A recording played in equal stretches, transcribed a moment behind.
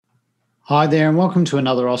Hi there, and welcome to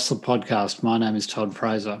another OSLA podcast. My name is Todd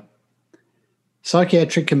Fraser.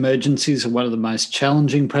 Psychiatric emergencies are one of the most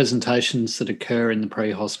challenging presentations that occur in the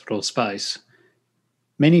pre-hospital space.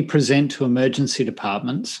 Many present to emergency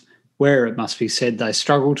departments where, it must be said, they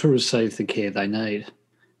struggle to receive the care they need.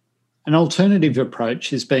 An alternative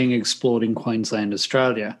approach is being explored in Queensland,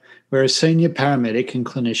 Australia, where a senior paramedic and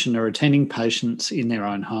clinician are attending patients in their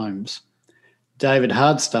own homes. David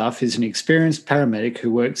Hardstaff is an experienced paramedic who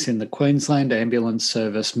works in the Queensland Ambulance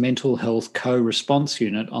Service Mental Health Co-Response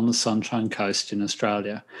Unit on the Sunshine Coast in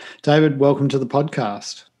Australia. David, welcome to the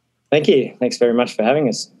podcast. Thank you. Thanks very much for having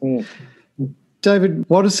us. David,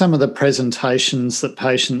 what are some of the presentations that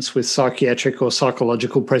patients with psychiatric or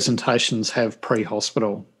psychological presentations have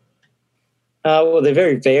pre-hospital? Well, they're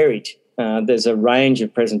very varied. There's a range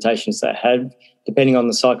of presentations they have, depending on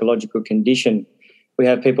the psychological condition. We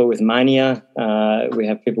have people with mania, we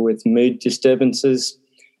have people with mood disturbances,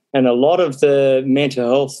 and a lot of the mental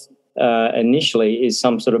health initially is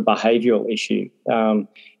some sort of behavioural issue.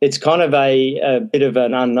 It's kind of a bit of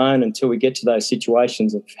an unknown until we get to those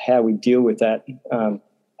situations of how we deal with that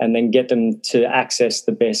and then get them to access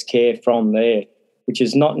the best care from there, which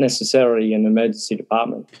is not necessarily an emergency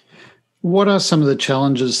department. What are some of the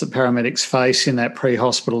challenges that paramedics face in that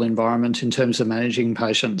pre-hospital environment in terms of managing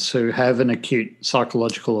patients who have an acute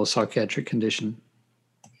psychological or psychiatric condition?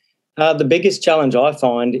 The biggest challenge I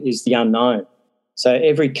find is the unknown. So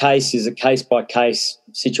every case is a case-by-case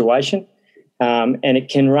situation, and it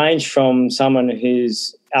can range from someone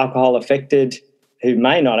who's alcohol affected who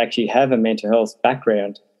may not actually have a mental health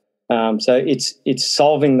background. So it's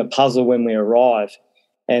solving the puzzle when we arrive.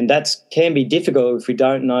 And that can be difficult if we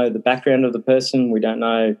don't know the background of the person, we don't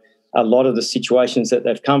know a lot of the situations that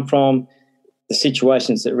they've come from, the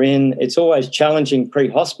situations they're in. It's always challenging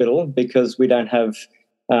pre-hospital because we don't have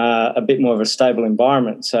a bit more of a stable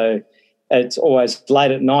environment. So it's always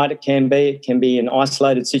late at night, it can be in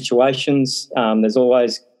isolated situations. There's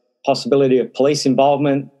always possibility of police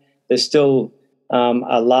involvement. There's still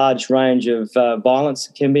a large range of violence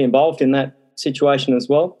that can be involved in that situation as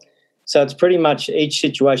well. So it's pretty much each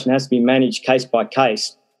situation has to be managed case by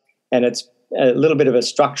case, and it's a little bit of a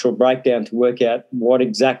structural breakdown to work out what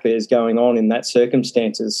exactly is going on in that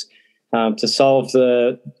circumstances to solve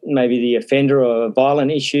maybe the offender or a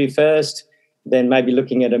violent issue first, then maybe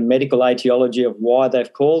looking at a medical etiology of why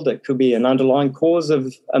they've called. It could be an underlying cause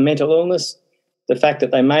of a mental illness, the fact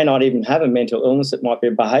that they may not even have a mental illness, it might be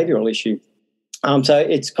a behavioural issue. So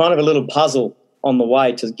it's kind of a little puzzle on the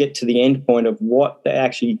way to get to the end point of what the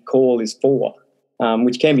actual call is for,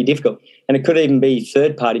 which can be difficult. And it could even be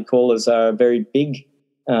third-party callers are a very big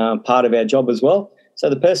part of our job as well. So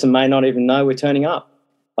the person may not even know we're turning up.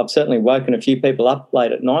 I've certainly woken a few people up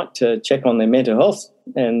late at night to check on their mental health,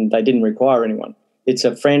 and they didn't require anyone. It's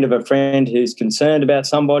a friend of a friend who's concerned about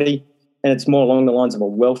somebody, and it's more along the lines of a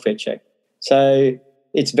welfare check. So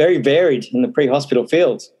it's very varied in the pre-hospital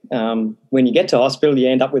field. When you get to hospital, you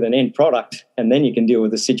end up with an end product, and then you can deal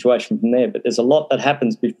with the situation from there. But there's a lot that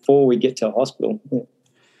happens before we get to hospital. Yeah.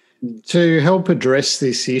 To help address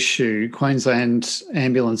this issue, Queensland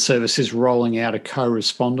Ambulance Service is rolling out a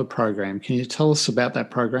co-responder program. Can you tell us about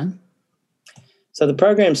that program? So the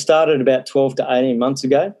program started about 12 to 18 months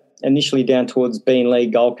ago, initially down towards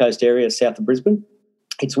Beenleigh, Gold Coast area, south of Brisbane.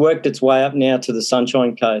 It's worked its way up now to the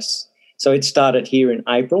Sunshine Coast. So it started here in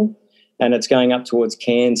April, and it's going up towards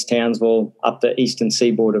Cairns, Townsville, up the eastern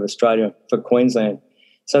seaboard of Australia for Queensland.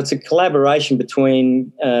 So it's a collaboration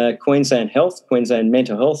between Queensland Health, Queensland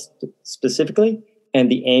Mental Health specifically,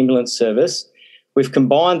 and the ambulance service. We've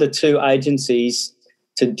combined the two agencies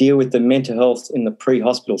to deal with the mental health in the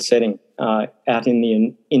pre-hospital setting out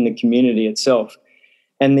in the community itself.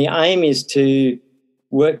 And the aim is to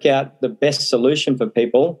work out the best solution for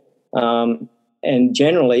people, and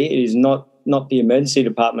generally it is not the emergency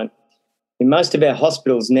department. In most of our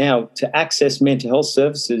hospitals now, to access mental health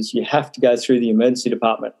services, you have to go through the emergency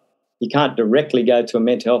department. You can't directly go to a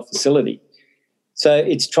mental health facility. So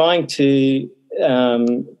it's trying to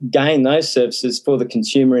gain those services for the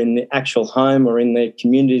consumer in the actual home or in the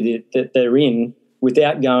community that they're in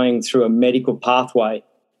without going through a medical pathway,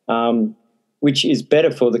 which is better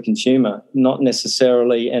for the consumer, not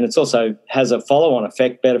necessarily, and it's also has a follow-on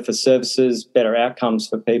effect, better for services, better outcomes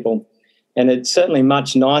for people. And it's certainly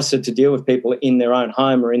much nicer to deal with people in their own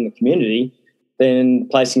home or in the community than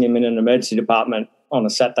placing them in an emergency department on a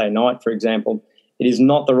Saturday night, for example. It is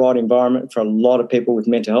not the right environment for a lot of people with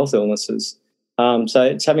mental health illnesses. So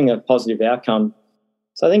it's having a positive outcome.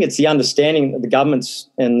 So I think it's the understanding that the governments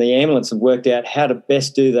and the ambulance have worked out how to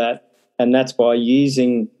best do that, and that's by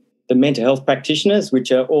using the mental health practitioners,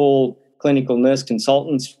 which are all clinical nurse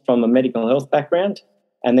consultants from a medical health background,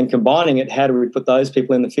 and then combining it, how do we put those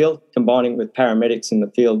people in the field, combining it with paramedics in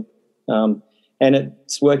the field. And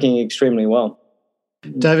it's working extremely well.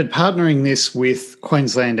 David, partnering this with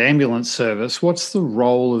Queensland Ambulance Service, what's the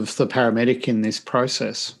role of the paramedic in this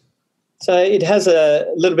process? So it has a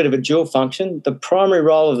little bit of a dual function. The primary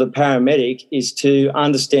role of the paramedic is to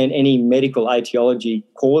understand any medical etiology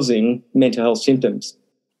causing mental health symptoms.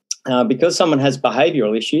 Because someone has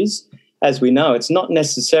behavioural issues, as we know, it's not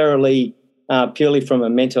necessarily purely from a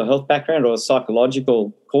mental health background or a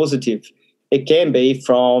psychological causative. It can be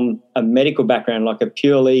from a medical background, like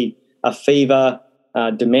a fever,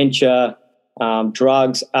 dementia,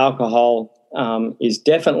 drugs, alcohol is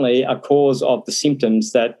definitely a cause of the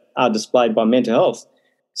symptoms that are displayed by mental health.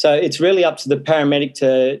 So it's really up to the paramedic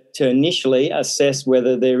to initially assess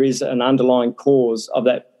whether there is an underlying cause of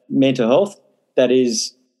that mental health that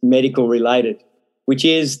is medical related, which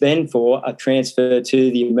is then for a transfer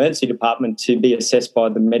to the emergency department to be assessed by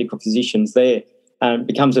the medical physicians there. It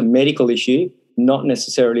becomes a medical issue, not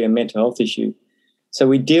necessarily a mental health issue. So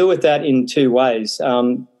we deal with that in two ways.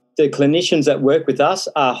 The clinicians that work with us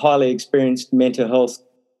are highly experienced mental health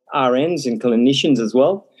RNs and clinicians as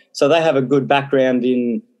well. So they have a good background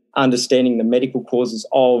in understanding the medical causes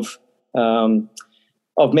of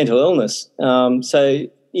mental illness. So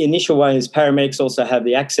the initial way is paramedics also have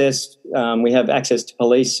the access. We have access to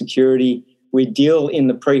police, security. We deal in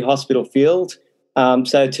the pre-hospital field.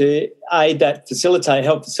 So to aid that,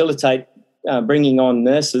 help facilitate bringing on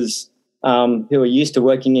nurses who are used to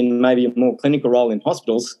working in maybe a more clinical role in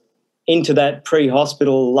hospitals into that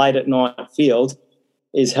pre-hospital, late at night field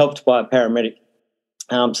is helped by a paramedic.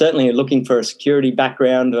 Certainly looking for a security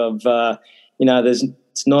background of,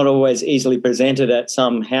 it's not always easily presented at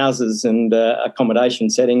some houses and accommodation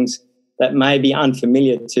settings that may be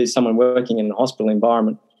unfamiliar to someone working in a hospital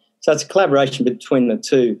environment. So it's a collaboration between the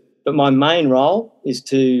two. But my main role is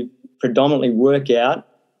to predominantly work out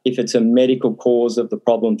if it's a medical cause of the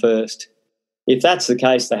problem first. If that's the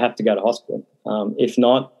case, they have to go to hospital. If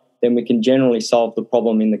not, then we can generally solve the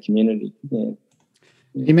problem in the community. Yeah.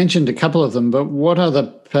 You mentioned a couple of them, but what are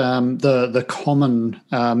the common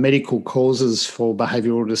medical causes for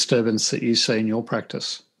behavioural disturbance that you see in your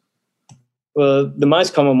practice? Well, the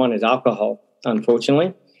most common one is alcohol,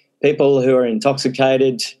 unfortunately. People who are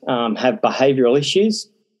intoxicated have behavioural issues,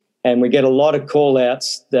 and we get a lot of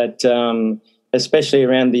call-outs that, especially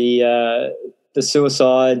around the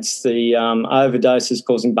suicides, the overdoses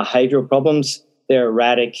causing behavioural problems. They're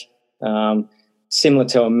erratic, similar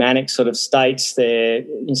to a manic sort of states. They're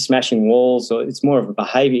smashing walls, or it's more of a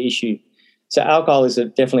behaviour issue. So alcohol is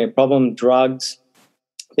definitely a problem, drugs,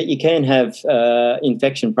 but you can have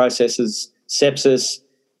infection processes, sepsis,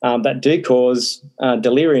 that do cause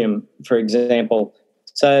delirium, for example.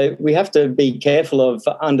 So we have to be careful of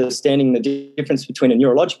understanding the difference between a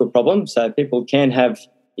neurological problem. So people can have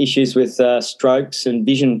issues with strokes and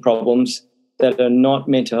vision problems that are not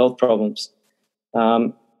mental health problems.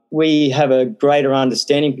 We have a greater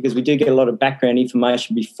understanding because we do get a lot of background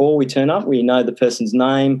information before we turn up. We know the person's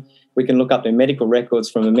name. We can look up their medical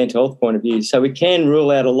records from a mental health point of view. So we can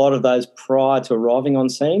rule out a lot of those prior to arriving on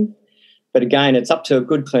scene. But again, it's up to a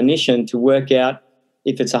good clinician to work out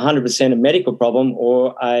if it's 100% a medical problem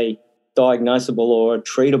or a diagnosable or a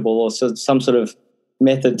treatable or some sort of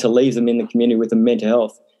method to leave them in the community with a mental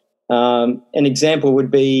health. An example would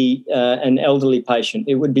be an elderly patient.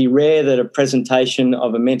 It would be rare that a presentation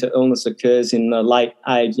of a mental illness occurs in the late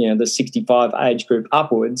age, the 65 age group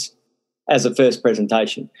upwards as a first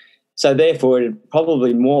presentation. So therefore, it's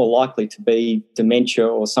probably more likely to be dementia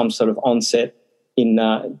or some sort of onset in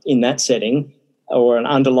that setting, or an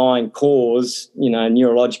underlying cause,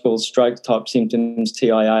 neurological stroke type symptoms,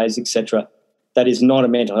 TIAs, etc. That is not a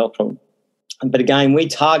mental health problem. But again, we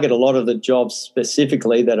target a lot of the jobs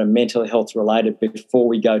specifically that are mental health related before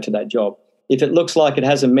we go to that job. If it looks like it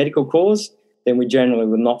has a medical cause, then we generally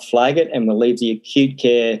will not flag it and we'll leave the acute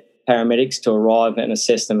care paramedics to arrive and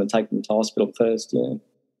assess them and take them to hospital first. Yeah.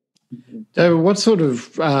 David, what sort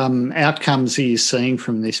of outcomes are you seeing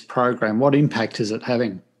from this program? What impact is it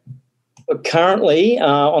having? Currently,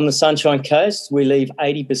 on the Sunshine Coast, we leave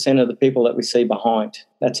 80% of the people that we see behind.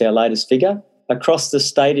 That's our latest figure. Across the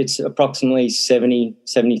state, it's approximately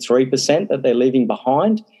 73% that they're leaving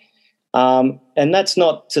behind. And that's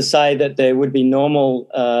not to say that there would be normal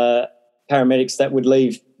paramedics that would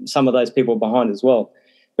leave some of those people behind as well.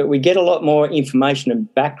 But we get a lot more information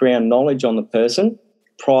and background knowledge on the person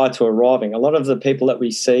prior to arriving. A lot of the people that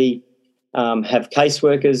we see have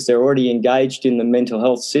caseworkers. They're already engaged in the mental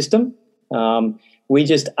health system. We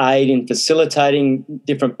just aid in facilitating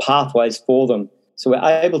different pathways for them. So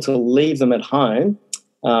we're able to leave them at home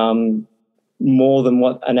more than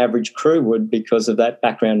what an average crew would because of that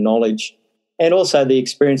background knowledge and also the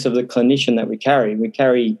experience of the clinician that we carry. We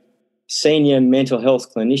carry senior mental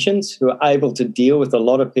health clinicians who are able to deal with a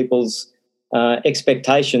lot of people's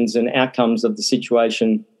expectations and outcomes of the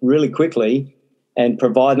situation really quickly and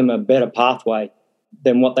provide them a better pathway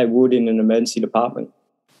than what they would in an emergency department.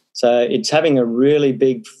 So it's having a really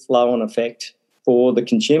big flow-on effect for the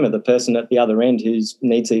consumer, the person at the other end who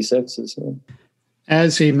needs these services.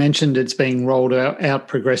 As you mentioned, it's being rolled out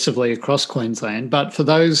progressively across Queensland, but for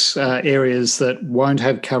those areas that won't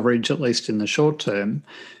have coverage, at least in the short term,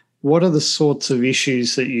 what are the sorts of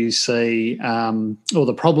issues that you see or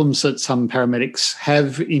the problems that some paramedics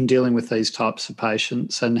have in dealing with these types of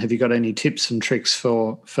patients? And have you got any tips and tricks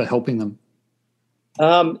for helping them?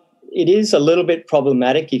 It is a little bit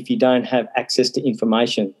problematic if you don't have access to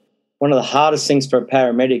information. One of the hardest things for a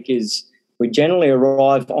paramedic is we generally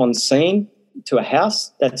arrive on scene to a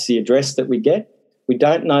house. That's the address that we get. We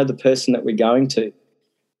don't know the person that we're going to.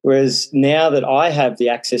 Whereas now that I have the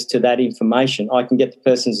access to that information, I can get the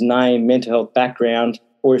person's name, mental health background,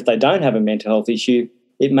 or if they don't have a mental health issue,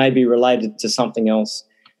 it may be related to something else.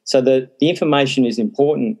 So the information is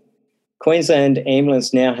important. Queensland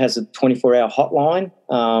Ambulance now has a 24-hour hotline,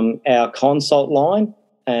 our consult line,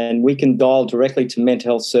 and we can dial directly to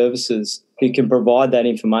mental health services who can provide that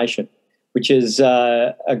information, which is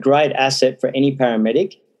a great asset for any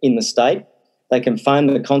paramedic in the state. They can phone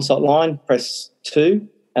the consult line, press 2,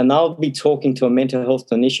 and they'll be talking to a mental health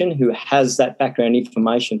clinician who has that background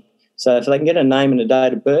information. So if they can get a name and a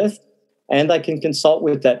date of birth, and they can consult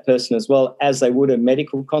with that person as well as they would a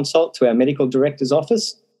medical consult to our medical director's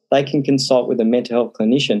office, they can consult with a mental health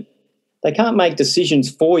clinician. They can't make decisions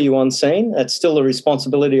for you on scene. That's still the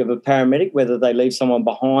responsibility of a paramedic, whether they leave someone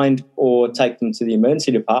behind or take them to the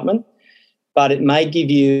emergency department. But it may give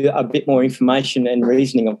you a bit more information and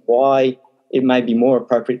reasoning of why it may be more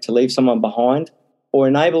appropriate to leave someone behind or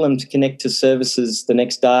enable them to connect to services the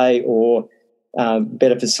next day or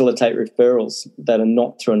better facilitate referrals that are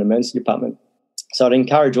not through an emergency department. So I'd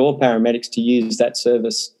encourage all paramedics to use that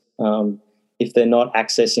service if they're not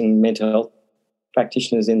accessing mental health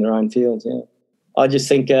practitioners in their own field. Yeah, I just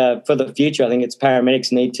think for the future, I think it's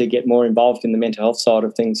paramedics need to get more involved in the mental health side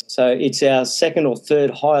of things. So it's our second or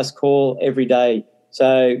third highest call every day.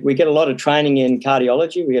 So we get a lot of training in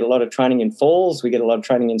cardiology, we get a lot of training in falls, we get a lot of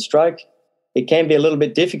training in stroke. It can be a little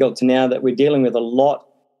bit difficult to now that we're dealing with a lot,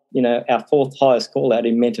 our fourth highest call out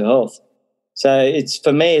in mental health. So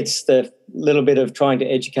for me, it's the little bit of trying to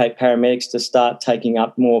educate paramedics to start taking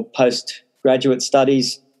up more postgraduate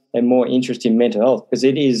studies and more interest in mental health, because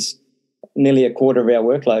it is nearly a quarter of our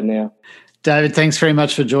workload now. David, thanks very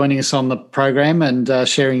much for joining us on the program and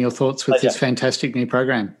sharing your thoughts with this fantastic new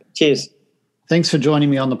program. Cheers. Thanks for joining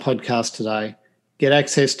me on the podcast today. Get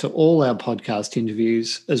access to all our podcast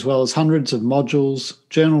interviews, as well as hundreds of modules,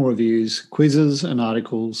 journal reviews, quizzes and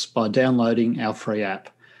articles by downloading our free app.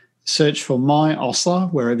 Search for My Osler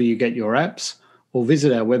wherever you get your apps, or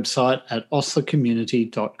visit our website at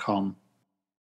oslercommunity.com.